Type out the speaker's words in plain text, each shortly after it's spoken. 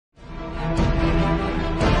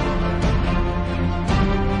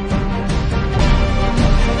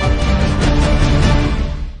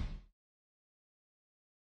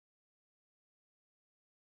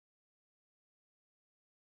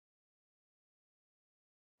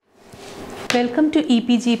Welcome to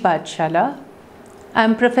EPG Pathshala. I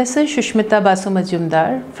am Professor Shushmita Basu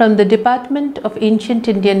Majumdar from the Department of Ancient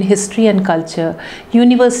Indian History and Culture,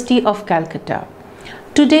 University of Calcutta.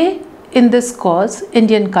 Today in this course,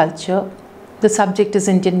 Indian Culture, the subject is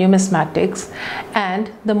Indian Numismatics,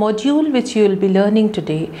 and the module which you will be learning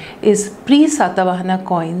today is pre-Satavahana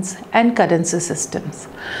coins and currency systems.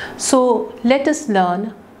 So let us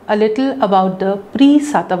learn a little about the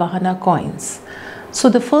pre-Satavahana coins. So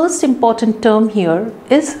the first important term here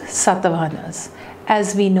is Satavahanas.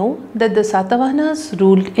 As we know that the Satavahanas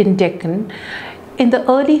ruled in Deccan in the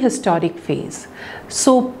early historic phase.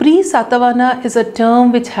 So pre-Satavahana is a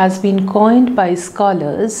term which has been coined by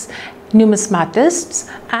scholars, numismatists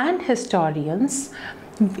and historians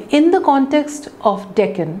in the context of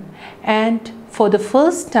Deccan, and for the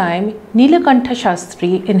first time Nilakantha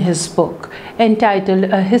Shastri in his book entitled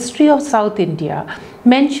A History of South India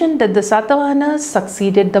mentioned that the Satavahanas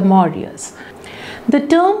succeeded the Mauryas. The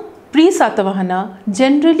term pre-Satavahana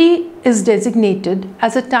generally is designated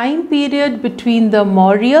as a time period between the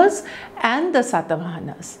Mauryas and the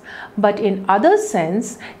Satavahanas, but in other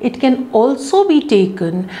sense it can also be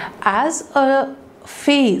taken as a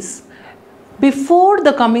phase before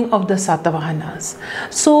the coming of the Satavahanas.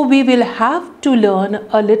 So we will have to learn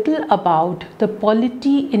a little about the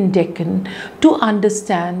polity in Deccan to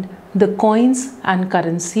understand the coins and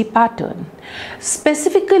currency pattern.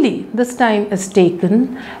 Specifically, this time is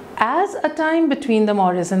taken as a time between the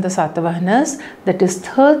Mauryas and the Satavahanas, that is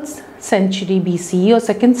 3rd century BCE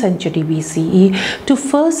or 2nd century BCE to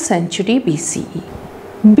 1st century BCE.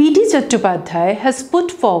 B.D. Chattopadhyay has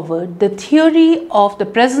put forward the theory of the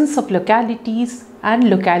presence of localities and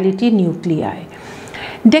locality nuclei.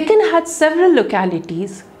 Deccan had several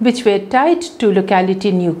localities which were tied to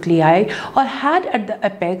locality nuclei or had at the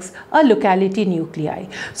apex a locality nuclei.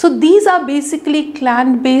 So these are basically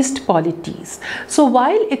clan-based polities. So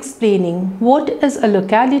while explaining what is a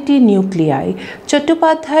locality nuclei,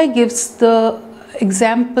 Chattopadhyay gives the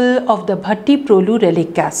example of the Bhatti Prolu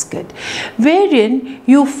relic casket, wherein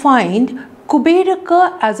you find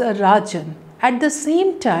Kuberaka as a Rajan. At the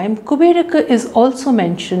same time, Kuberaka is also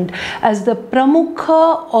mentioned as the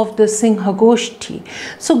Pramukha of the Singha Goshti.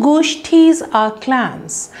 So Goshtis are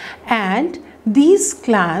clans, and these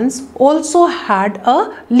clans also had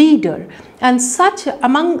a leader, and such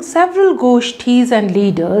among several Goshtis and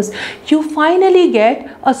leaders, you finally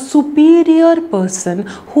get a superior person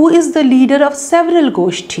who is the leader of several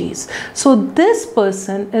Goshtis. So this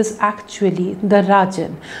person is actually the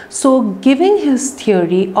Rajan. So giving his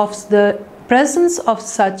theory of the presence of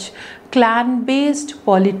such clan-based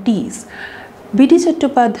polities, B.D.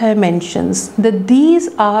 Chattopadhyay mentions that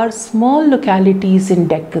these are small localities in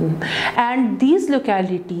Deccan, and these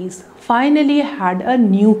localities finally had a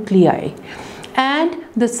nuclei. And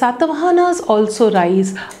the Satavahanas also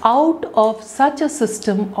rise out of such a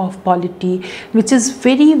system of polity which is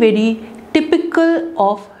very, very typical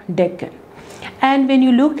of Deccan. And when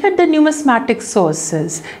you look at the numismatic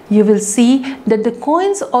sources, you will see that the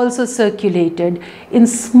coins also circulated in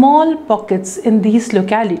small pockets in these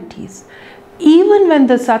localities. Even when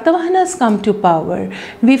the Satavahanas come to power,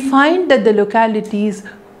 we find that the localities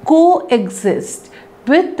coexist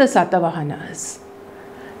with the Satavahanas.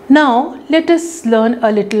 Now, let us learn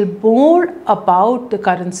a little more about the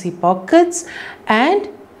currency pockets and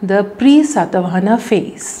the pre-Satavahana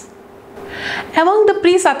phase. Among the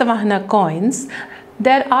pre-Satavahana coins,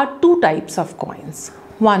 there are two types of coins.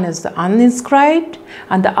 One is the uninscribed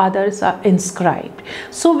and the others are inscribed.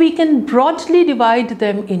 So we can broadly divide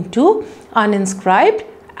them into uninscribed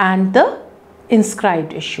and the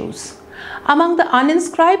inscribed issues. Among the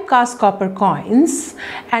uninscribed cast copper coins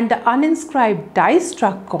and the uninscribed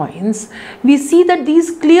die-struck coins, we see that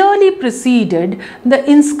these clearly preceded the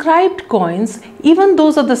inscribed coins, even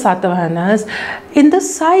those of the Satavahanas, in the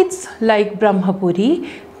sites like Brahmapuri,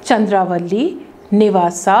 Chandravalli,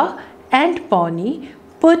 Nivasa and Pauni,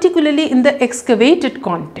 particularly in the excavated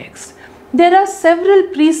context. There are several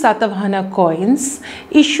pre-Satavahana coins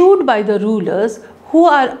issued by the rulers who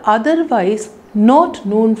are otherwise not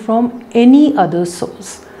known from any other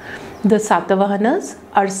source. The Satavahanas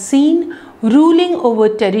are seen ruling over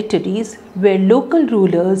territories where local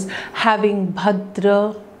rulers having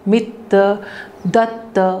Bhadra, Mitra,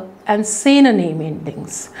 Datta and Sena name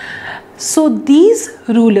endings. So these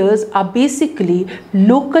rulers are basically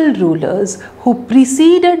local rulers who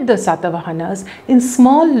preceded the Satavahanas in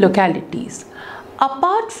small localities.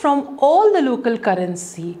 Apart from all the local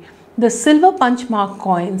currency, the silver punchmark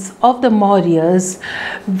coins of the Mauryas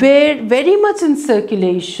were very much in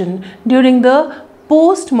circulation during the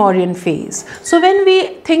post-Mauryan phase. So when we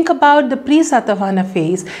think about the pre-Satavahana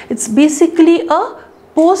phase, it's basically a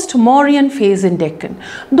post-Mauryan phase in Deccan.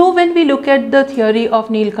 Though when we look at the theory of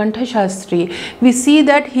Nilkantha Shastri, we see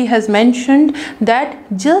that he has mentioned that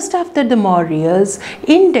just after the Mauryas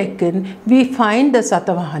in Deccan, we find the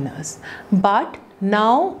Satavahanas. But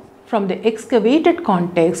now, from the excavated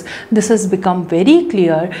context, this has become very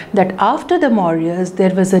clear that after the Mauryas,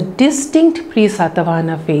 there was a distinct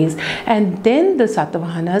pre-Satavahana phase, and then the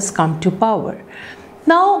Satavahanas come to power.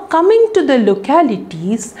 Now, coming to the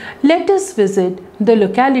localities, let us visit the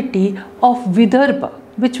locality of Vidarbha,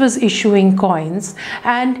 which was issuing coins,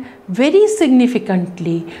 and very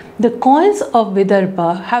significantly, the coins of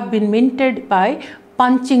Vidarbha have been minted by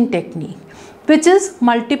punching technique, which is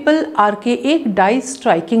multiple archaic die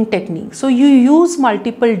striking technique. So you use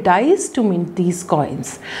multiple dies to mint these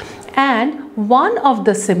coins. And one of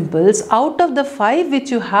the symbols out of the 5 which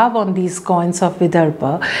you have on these coins of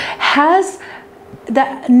Vidarbha has the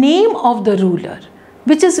name of the ruler,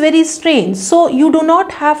 which is very strange. So you do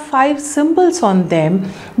not have 5 symbols on them,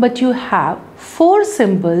 but you have 4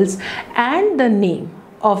 symbols and the name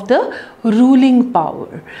of the ruling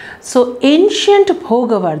power. So ancient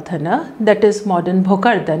Bhogavardhana, that is modern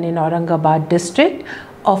Bhokardan in Aurangabad district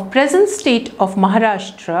of present state of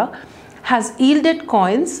Maharashtra, has yielded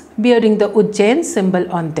coins bearing the Ujjain symbol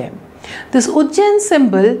on them. This Ujjain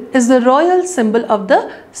symbol is the royal symbol of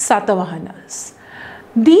the Satavahanas.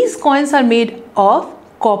 These coins are made of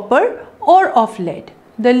copper or of lead.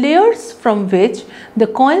 The layers from which the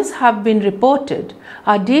coins have been reported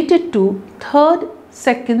are dated to 3rd,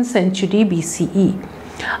 2nd century BCE.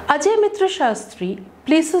 Vidya-mitra Shastri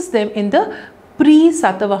places them in the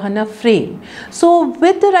pre-Satavahana frame. So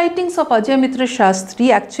with the writings of Vidya-mitra Shastri,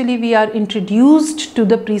 actually we are introduced to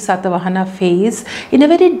the pre-Satavahana phase in a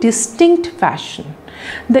very distinct fashion.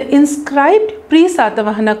 The inscribed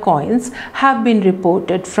pre-Satavahana coins have been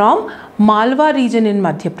reported from Malwa region in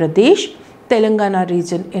Madhya Pradesh, Telangana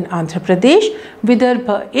region in Andhra Pradesh,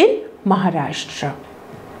 Vidarbha in Maharashtra.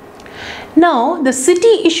 Now, the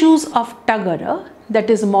city issues of Tagara, that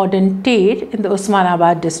is modern Ted in the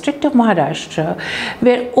Osmanabad district of Maharashtra,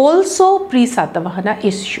 were also pre-Satavahana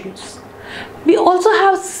issues. We also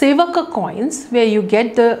have Sevaka coins, where you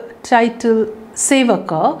get the title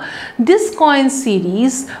Sevaka. This coin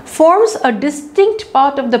series forms a distinct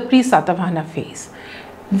part of the pre-Satavahana phase.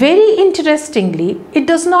 Very interestingly, it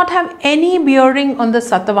does not have any bearing on the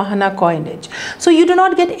Satavahana coinage. So you do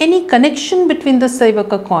not get any connection between the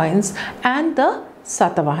Sevaka coins and the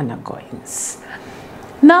Satavahana coins.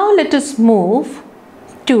 Now let us move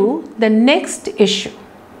to the next issue.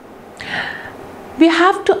 We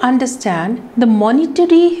have to understand the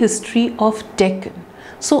monetary history of Deccan.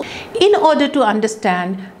 So in order to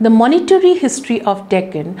understand the monetary history of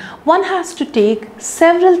Deccan, one has to take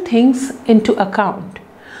several things into account.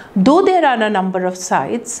 Though there are a number of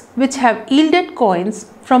sites which have yielded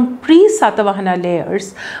coins from pre-Satavahana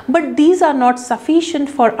layers, but these are not sufficient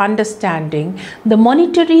for understanding the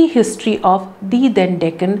monetary history of the then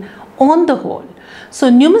Deccan on the whole. So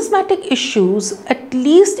numismatic issues at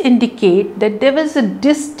least indicate that there was a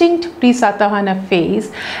distinct pre-Satavahana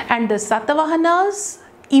phase, and the Satavahanas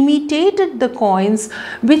imitated the coins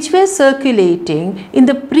which were circulating in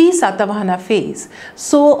the pre-Satavahana phase.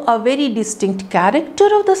 So a very distinct character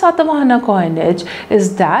of the Satavahana coinage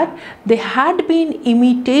is that they had been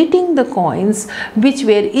imitating the coins which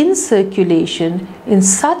were in circulation in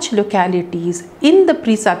such localities in the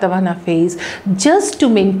pre-Satavahana phase, just to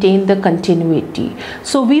maintain the continuity.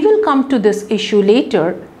 So we will come to this issue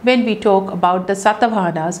later when we talk about the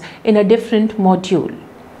Satavahanas in a different module.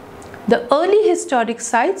 The early historic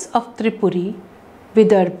sites of Tripuri,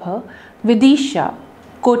 Vidarbha, Vidisha,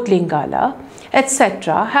 Kotlingala,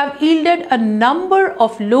 etc. have yielded a number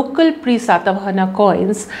of local pre-Satavahana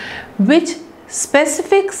coins which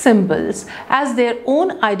specific symbols as their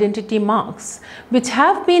own identity marks, which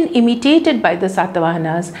have been imitated by the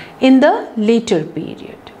Satavahanas in the later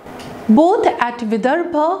period. Both at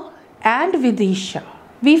Vidarbha and Vidisha,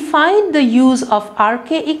 we find the use of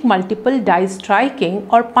archaic multiple die striking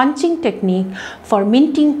or punching technique for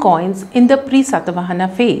minting coins in the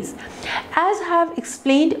pre-Satavahana phase. As I have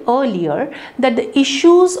explained earlier, that the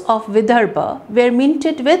issues of Vidarbha were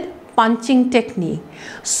minted with punching technique.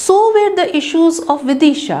 So were the issues of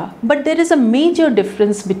Vidisha, but there is a major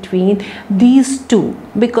difference between these two,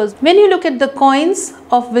 because when you look at the coins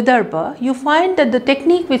of Vidarbha, you find that the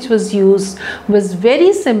technique which was used was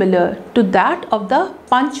very similar to that of the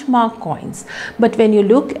punch mark coins. But when you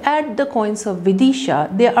look at the coins of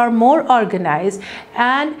Vidisha, they are more organized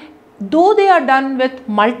and though they are done with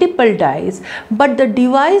multiple dies, but the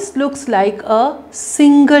device looks like a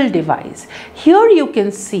single device. Here you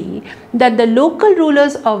can see that the local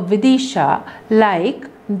rulers of Vidisha like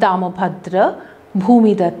Damabhadra,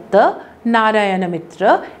 Bhumidatta,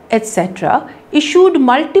 Narayana-mitra, etc. issued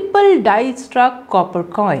multiple die-struck copper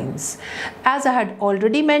coins. As I had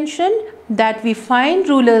already mentioned, that we find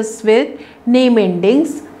rulers with name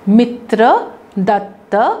endings Mitra,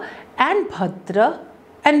 Datta and Bhadra,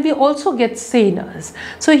 and we also get Senas.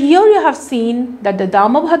 So here you have seen that the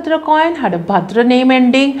Damabhadra coin had a Bhadra name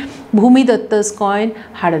ending, Bhumidatta's coin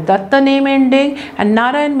had a Datta name ending, and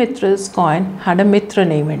Narayan Mitra's coin had a Mitra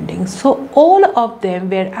name ending. So all of them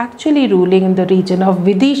were actually ruling in the region of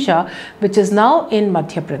Vidisha, which is now in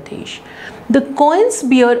Madhya Pradesh. The coins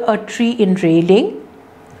bear a tree in railing,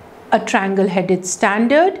 a triangle headed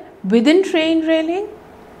standard within train railing,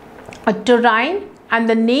 a terrain, and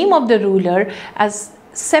the name of the ruler as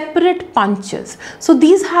separate punches. So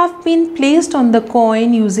these have been placed on the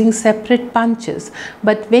coin using separate punches,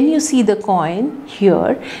 but when you see the coin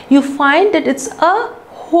here, you find that it's a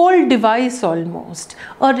whole device almost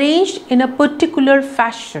arranged in a particular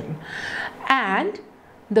fashion. And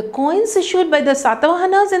the coins issued by the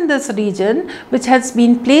Satavahanas in this region, which has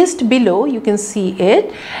been placed below, you can see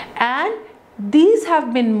it, and these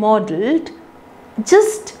have been modeled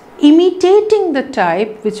just imitating the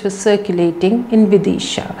type which was circulating in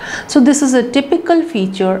Vidisha. So this is a typical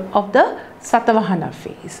feature of the Satavahana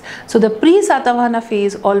phase. So the pre-Satavahana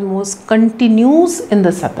phase almost continues in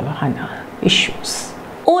the Satavahana issues.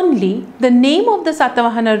 Only the name of the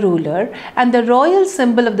Satavahana ruler and the royal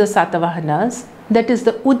symbol of the Satavahanas, that is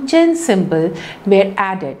the Ujjain symbol, were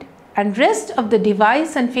added, and rest of the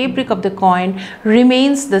device and fabric of the coin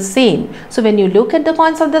remains the same. So when you look at the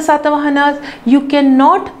coins of the Satavahanas, you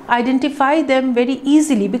cannot identify them very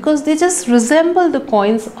easily because they just resemble the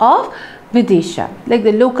coins of Vidisha, like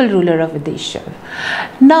the local ruler of Vidisha.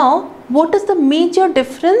 Now, what is the major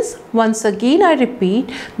difference? Once again I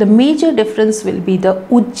repeat, the major difference will be the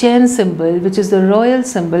Ujjain symbol, which is the royal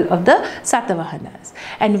symbol of the Satavahanas.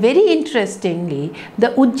 And very interestingly, the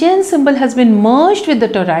Ujjain symbol has been merged with the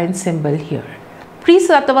terrain symbol here.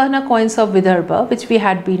 Pre-Satavahana coins of Vidarbha, which we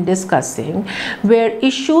had been discussing, were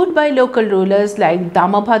issued by local rulers like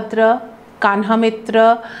Damabhadra,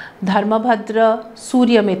 Kanhamitra, Dharmabhadra,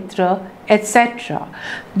 Suryamitra, etc.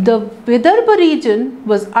 The Vidarbha region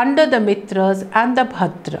was under the Mitras and the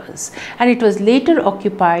Bhadras, and it was later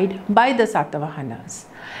occupied by the Satavahanas.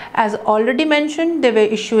 As already mentioned, they were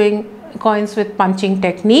issuing coins with punching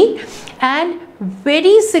technique, and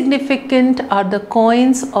very significant are the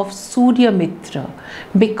coins of Suryamitra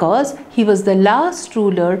because he was the last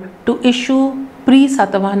ruler to issue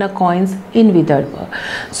pre-Satavahana coins in Vidarbha.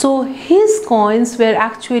 So his coins were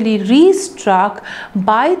actually restruck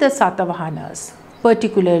by the Satavahanas.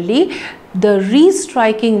 Particularly, the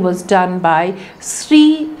restriking was done by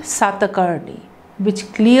Sri Satakarni,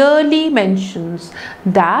 which clearly mentions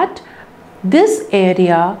that this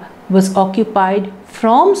area was occupied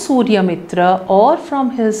from Suryamitra or from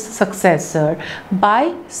his successor by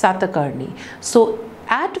Satakarni. So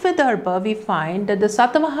at Vidarbha, we find that the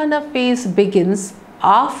Satavahana phase begins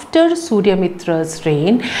after Suryamitra's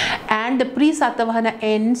reign and the pre-Satavahana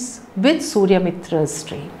ends with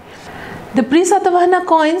Suryamitra's reign. The pre-Satavahana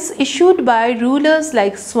coins issued by rulers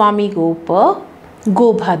like Swami Gopa,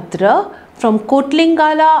 Gobhadra from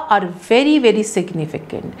Kotlingala are very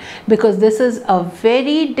significant because this is a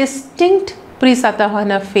very distinct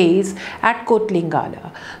pre-Satavahana phase at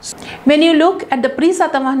Kotlingala. So when you look at the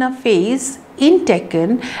pre-Satavahana phase in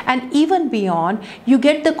Deccan and even beyond, you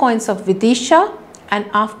get the coins of Vidisha, and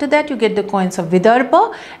after that you get the coins of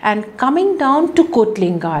Vidarbha, and coming down to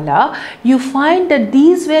Kotlingala, you find that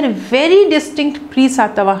these were very distinct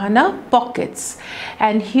pre-Satavahana pockets,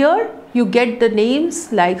 and here you get the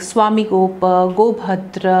names like Swami Gopa,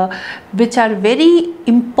 Gobhadra, which are very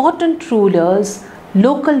important rulers,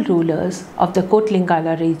 local rulers of the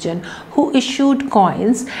Kotlingala region who issued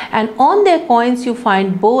coins, and on their coins you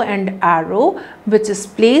find bow and arrow which is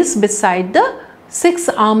placed beside the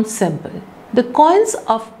six-armed symbol. The coins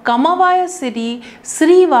of Kamavaya Siri,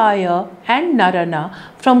 Srivaya and Narana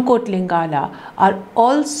from Kotlingala are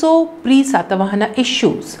also pre-Satavahana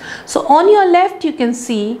issues. So on your left you can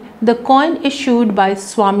see the coin issued by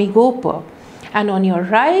Swami Gopa, and on your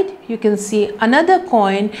right you can see another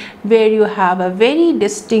coin where you have a very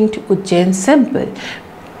distinct Ujjain symbol.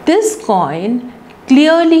 This coin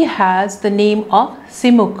clearly has the name of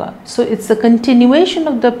Simukha. So it's a continuation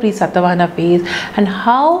of the pre-Satavahana phase and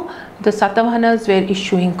how the Satavahanas were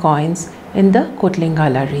issuing coins in the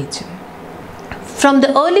Kotlingala region. From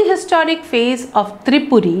the early historic phase of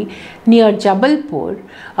Tripuri near Jabalpur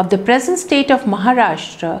of the present state of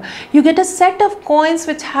Maharashtra, you get a set of coins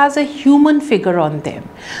which has a human figure on them.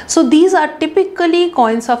 So these are typically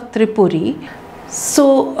coins of Tripuri.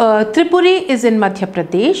 So Tripuri is in Madhya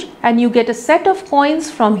Pradesh, and you get a set of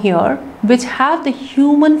coins from here which have the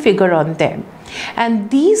human figure on them.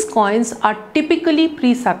 And these coins are typically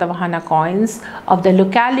pre-Satavahana coins of the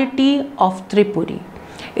locality of Tripuri.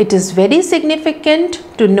 It is very significant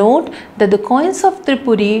to note that the coins of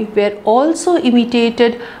Tripuri were also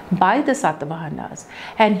imitated by the Satavahanas.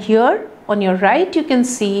 And here on your right you can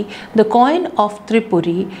see the coin of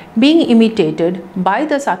Tripuri being imitated by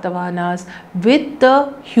the Satavahanas with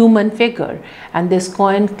the human figure. And this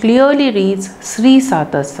coin clearly reads Sri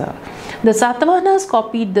Satasa. The Satavahanas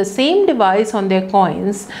copied the same device on their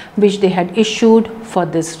coins which they had issued for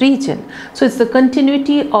this region. So it's the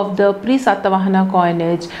continuity of the pre-Satavahana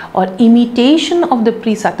coinage or imitation of the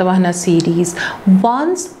pre-Satavahana series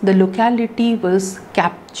once the locality was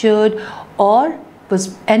captured or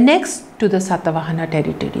was annexed to the Satavahana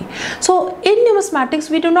territory. So in numismatics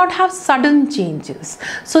we do not have sudden changes.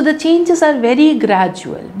 So the changes are very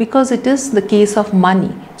gradual because it is the case of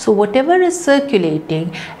money. So whatever is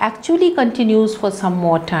circulating actually continues for some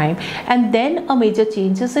more time and then a major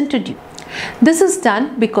change is introduced. This is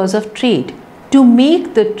done because of trade. To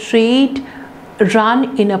make the trade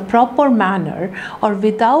run in a proper manner or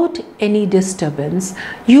without any disturbance,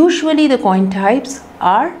 usually the coin types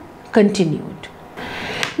are continued.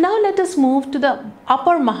 Now let us move to the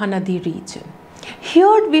upper Mahanadi region.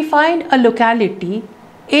 Here we find a locality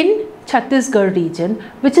in Chhattisgarh region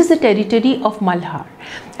which is the territory of Malhar,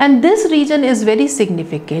 and this region is very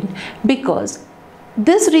significant because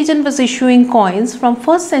this region was issuing coins from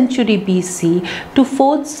 1st century BC to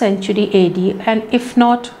 4th century AD, and if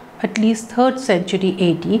not at least 3rd century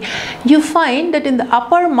AD, you find that in the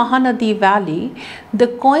upper Mahanadi valley, the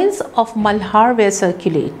coins of Malhar were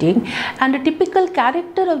circulating, and a typical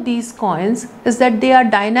character of these coins is that they are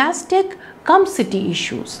dynastic cum city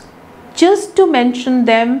issues. Just to mention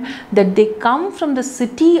them that they come from the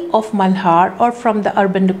city of Malhar or from the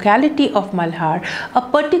urban locality of Malhar, a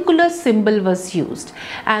particular symbol was used,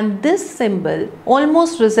 and this symbol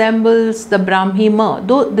almost resembles the Brahmima,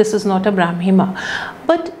 though this is not a Brahmima.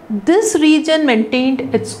 But this region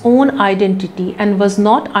maintained its own identity and was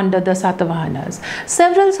not under the Satavahanas.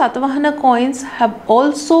 Several Satavahana coins have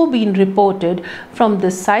also been reported from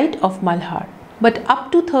the site of Malhar. But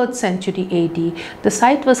up to 3rd century AD, the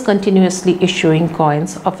site was continuously issuing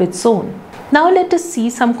coins of its own. Now let us see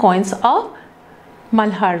some coins of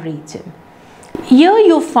Malhar region. Here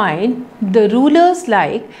you find the rulers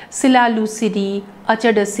like Silalusiri,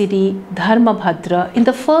 Achadasiri, Dharmabhadra in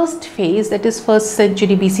the first phase, that is 1st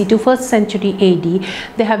century BC to 1st century AD,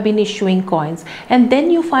 they have been issuing coins. And then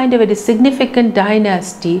you find a very significant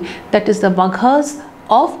dynasty, that is the Maghas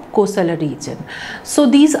of Kosala region. So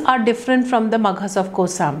these are different from the Maghas of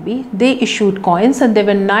Kosambi. They issued coins and there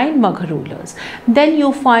were 9 Magha rulers. Then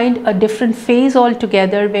you find a different phase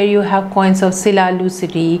altogether where you have coins of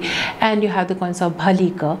Silalusiri and you have the coins of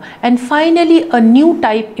Bhalika, and finally a new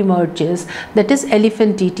type emerges, that is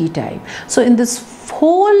elephant deity type. So in this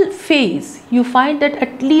whole phase you find that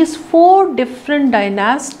at least 4 different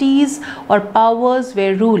dynasties or powers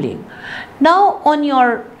were ruling. Now on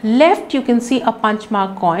your left you can see a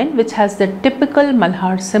Panchmark coin which has the typical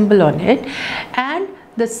Malhar symbol on it, and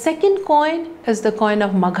the second coin is the coin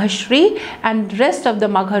of Maghashri, and rest of the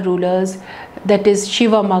Magha rulers, that is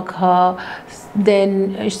Shiva Magha,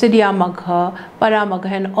 then Siddhya Magha,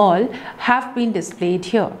 Paramagha and all have been displayed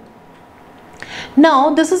here.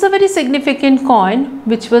 Now this is a very significant coin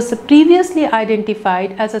which was previously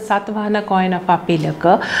identified as a Satavahana coin of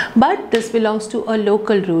Apelaka, but this belongs to a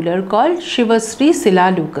local ruler called Shivasri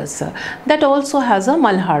Silalukasa that also has a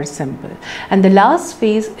Malhar symbol. And the last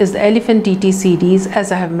phase is the elephant deity series,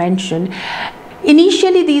 as I have mentioned.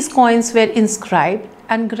 Initially these coins were inscribed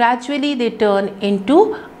and gradually they turn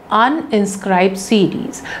into uninscribed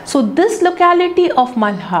series. So this locality of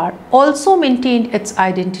Malhar also maintained its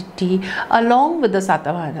identity along with the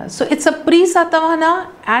Satavahana. So it's a pre-Satavahana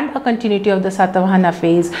and a continuity of the Satavahana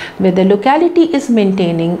phase where the locality is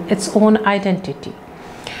maintaining its own identity.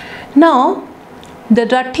 Now the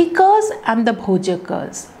Rathikas and the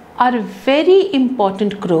Bhojakas are very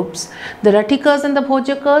important groups. The Rathikas and the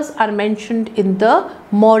Bhojakas are mentioned in the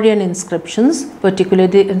Mauryan inscriptions,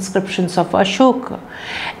 particularly the inscriptions of Ashoka.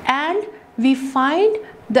 And we find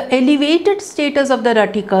the elevated status of the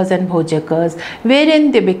Ratikas and Bhojakas,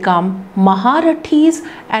 wherein they become Maharathis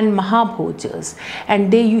and Mahabhojas,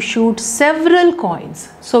 and they issued several coins.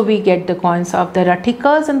 So we get the coins of the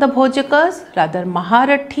Ratikas and the Bhojakas, rather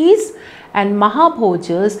Maharathis and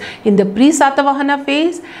Mahabhojas in the pre-Satavahana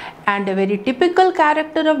phase. And a very typical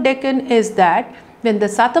character of Deccan is that when the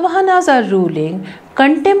Satavahanas are ruling,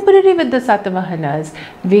 contemporary with the Satavahanas,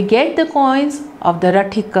 we get the coins of the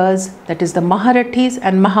Ratikas, that is the Maharathis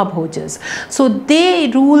and Mahabhojas. So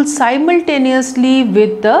they rule simultaneously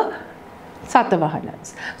with the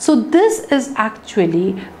Satavahanas. So this is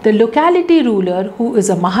actually the locality ruler who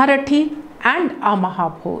is a Maharathi and a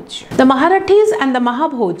Mahabhoj. The Maharathis and the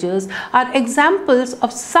Mahabhojas are examples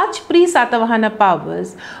of such pre-Satavahana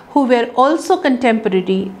powers who were also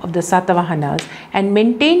contemporary of the Satavahanas and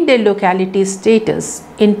maintained their locality status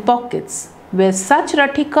in pockets where such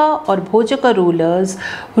Ratika or Bhojaka rulers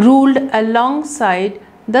ruled alongside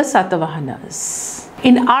the Satavahanas.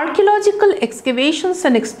 In archaeological excavations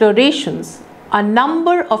and explorations, a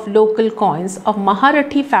number of local coins of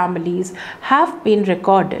Maharathi families have been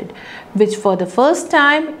recorded, which for the first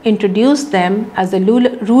time introduced them as the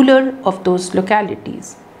ruler of those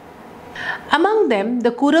localities. Among them,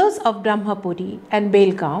 the Kuras of Brahmapuri and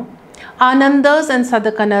Belgaon, Anandas and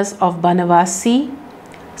Sadakanas of Banavasi,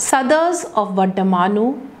 Sadas of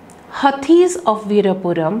Vaddamanu, Hathis of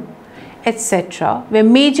Veerapuram, etc. were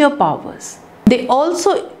major powers. They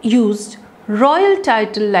also used royal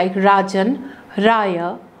title like Rajan,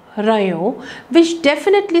 Raya, Rayo, which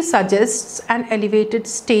definitely suggests an elevated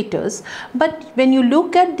status. But when you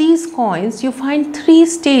look at these coins, you find three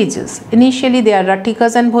stages. Initially, they are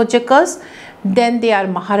Ratikas and Bhojakas, then they are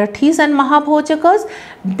Maharathis and Mahabhojakas,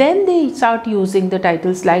 then they start using the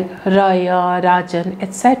titles like Raya, Rajan,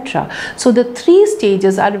 etc. So the three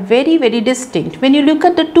stages are very, very distinct. When you look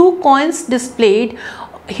at the two coins displayed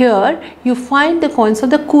here, you find the coins of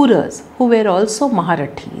the Kuras, who were also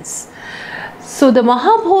Maharathis. So the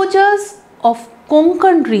Mahabhojas of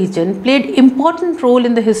Konkan region played important role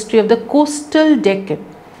in the history of the coastal Deccan.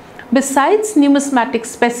 Besides numismatic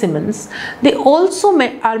specimens, they also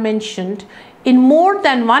are mentioned in more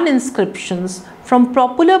than one inscriptions from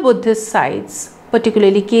popular Buddhist sites,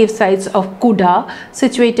 particularly cave sites of Kuda,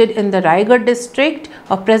 situated in the Raigad district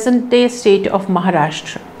of present-day state of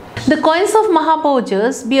Maharashtra. The coins of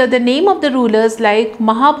Mahabhojas bear the name of the rulers like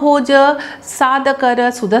Mahabhoja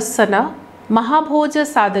Sadakara Sudassana, Mahabhoja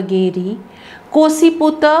Sadageri,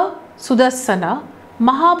 Kosiputa Sudassana,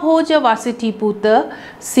 Mahabhoja Vasitiputa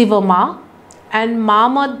Sivama, and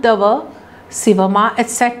Mamadava Sivama,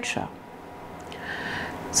 etc.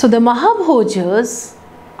 So the Mahabhojas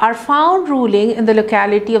are found ruling in the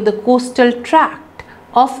locality of the coastal tract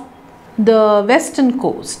of the western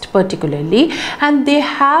coast particularly, and they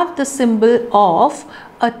have the symbol of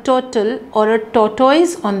a turtle or a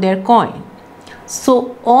tortoise on their coin.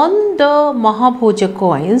 So on the Mahabhoja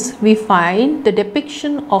coins, we find the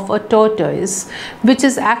depiction of a tortoise, which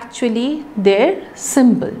is actually their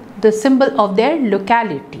symbol, the symbol of their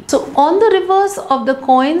locality. So on the reverse of the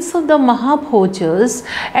coins of the Mahabhojas,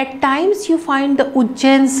 at times you find the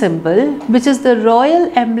Ujjain symbol, which is the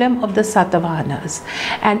royal emblem of the Satavahanas,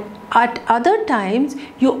 and at other times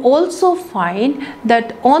you also find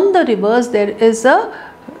that on the reverse there is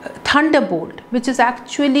a thunderbolt, which is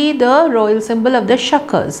actually the royal symbol of the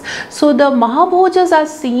Shakas. So the Mahabhojas are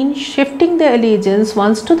seen shifting their allegiance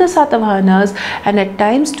once to the Satavahanas and at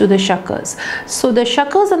times to the Shakas. So the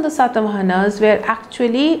Shakas and the Satavahanas were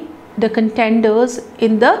actually the contenders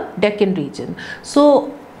in the Deccan region. So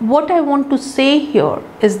what I want to say here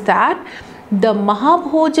is that the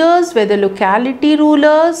Mahabhojas were the locality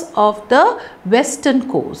rulers of the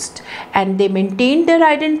western coast, and they maintained their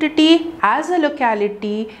identity as a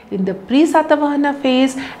locality in the pre-Satavahana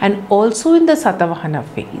phase and also in the Satavahana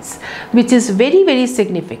phase, which is very, very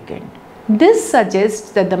significant. This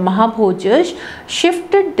suggests that the Mahabhojas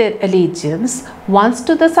shifted their allegiance once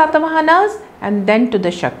to the Satavahanas and then to the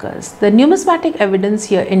Shakas. The numismatic evidence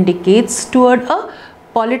here indicates toward a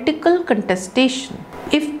political contestation.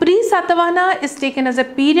 If pre-Satavahana is taken as a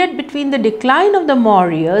period between the decline of the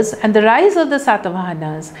Mauryas and the rise of the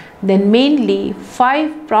Satavahanas, then mainly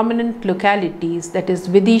 5 prominent localities, that is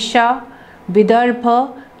Vidisha,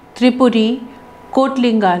 Vidarbha, Tripuri,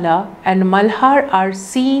 Kotlingala and Malhar, are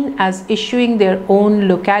seen as issuing their own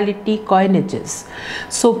locality coinages.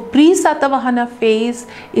 So pre-Satavahana phase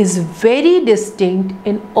is very distinct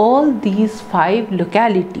in all these 5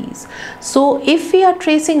 localities. So if we are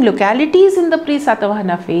tracing localities in the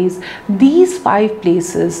pre-Satavahana phase, these 5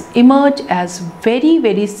 places emerge as very,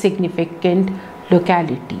 very significant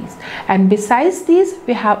localities, and besides these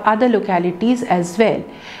we have other localities as well,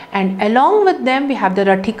 and along with them we have the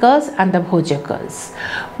Ratikas and the Bhojakas.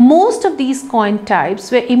 Most of these coin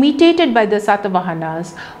types were imitated by the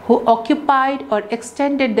Satavahanas, who occupied or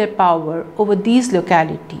extended their power over these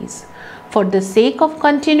localities. For the sake of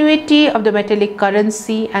continuity of the metallic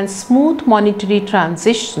currency and smooth monetary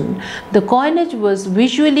transition, the coinage was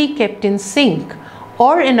visually kept in sync,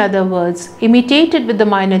 or in other words, imitated with the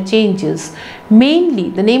minor changes. Mainly,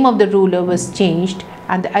 the name of the ruler was changed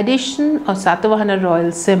and the addition of Satavahana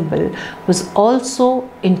royal symbol was also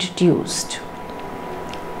introduced.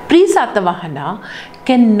 Pre-Satavahana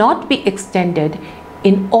cannot be extended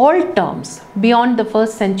in all terms beyond the 1st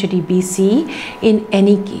century BCE in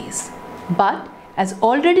any case. But as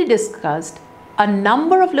already discussed, a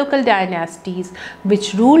number of local dynasties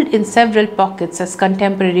which ruled in several pockets as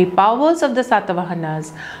contemporary powers of the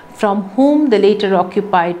Satavahanas, from whom they later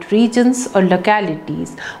occupied regions or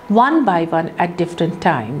localities one by one at different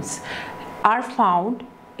times, are found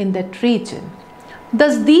in that region.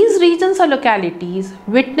 Thus, these regions or localities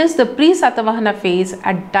witness the pre-Satavahana phase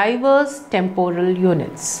at diverse temporal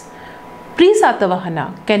units.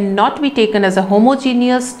 Pre-Satavahana cannot be taken as a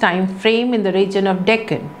homogeneous time frame in the region of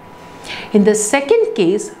Deccan. In the second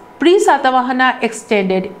case, pre-Satavahana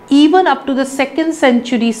extended even up to the 2nd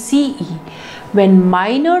century CE, when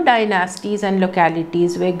minor dynasties and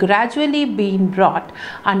localities were gradually being brought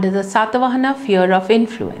under the Satavahana sphere of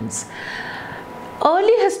influence.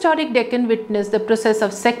 Early historic Deccan witnessed the process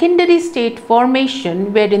of secondary state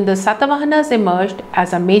formation, wherein the Satavahanas emerged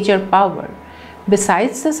as a major power.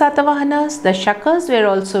 Besides the Satavahanas, the Shakas were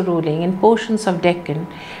also ruling in portions of Deccan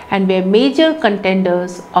and were major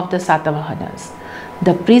contenders of the Satavahanas.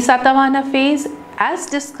 The pre-Satavahana phase, as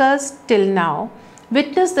discussed till now,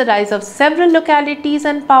 witnessed the rise of several localities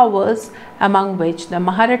and powers, among which the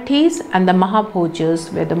Maharathis and the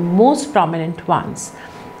Mahabhojas were the most prominent ones.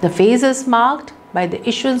 The phase is marked by the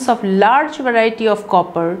issuance of large variety of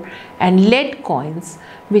copper and lead coins,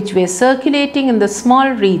 which were circulating in the small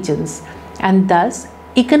regions, and thus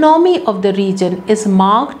economy of the region is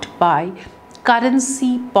marked by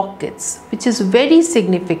currency pockets, which is very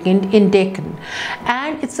significant in Deccan,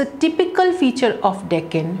 and it's a typical feature of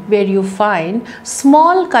Deccan where you find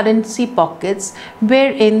small currency pockets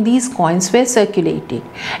wherein these coins were circulating,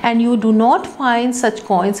 and you do not find such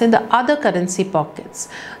coins in the other currency pockets.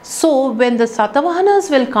 So when the Satavahanas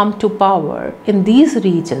will come to power in these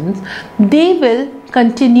regions, they will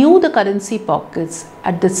continue the currency pockets.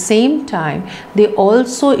 At the same time, they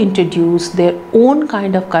also introduce their own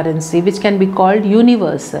kind of currency, which can be called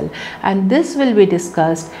universal, and this will be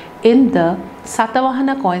discussed in the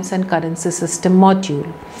Satavahana coins and currency system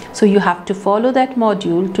module. So you have to follow that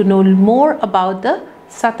module to know more about the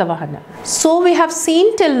Satavahana. So we have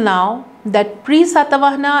seen till now that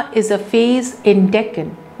pre-Satavahana is a phase in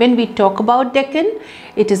Deccan. When we talk about Deccan,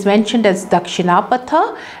 it is mentioned as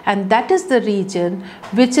Dakshinapatha, and that is the region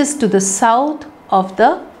which is to the south of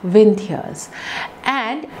the Vindhyas.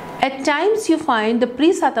 And at times you find the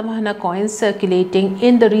pre-Satavahana coins circulating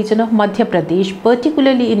in the region of Madhya Pradesh,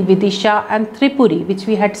 particularly in Vidisha and Tripuri, which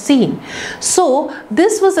we had seen. So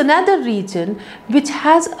this was another region which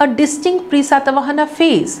has a distinct pre-Satavahana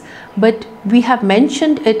phase, but we have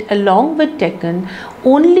mentioned it along with Deccan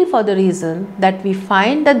only for the reason that we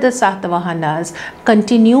find that the Satavahanas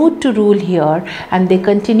continued to rule here, and they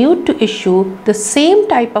continued to issue the same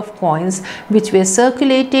type of coins which were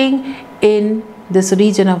circulating in this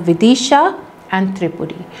region of Vidisha and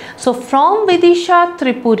Tripuri. So from Vidisha,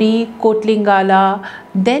 Tripuri, Kotlingala,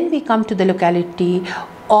 then we come to the locality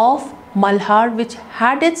of Malhar, which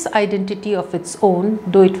had its identity of its own,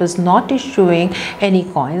 though it was not issuing any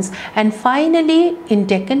coins. And finally in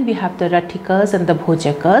Deccan we have the Ratikas and the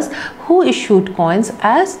Bhojakas, who issued coins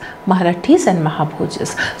as Maharathis and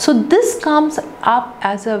Mahabhojas. So this comes up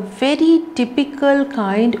as a very typical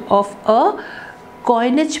kind of a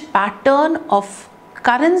coinage pattern of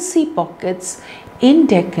currency pockets in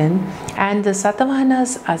Deccan, and the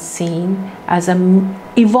Satavahanas are seen as an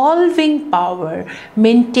evolving power,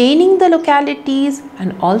 maintaining the localities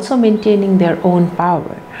and also maintaining their own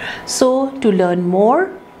power. So to learn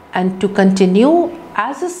more and to continue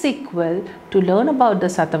as a sequel to learn about the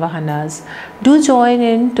Satavahanas, do join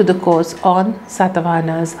in to the course on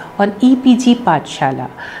Satavahanas on EPG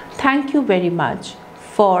Pathshala. Thank you very much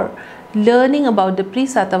for learning about the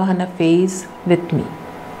pre-Satavahana phase with me.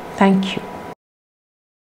 Thank you.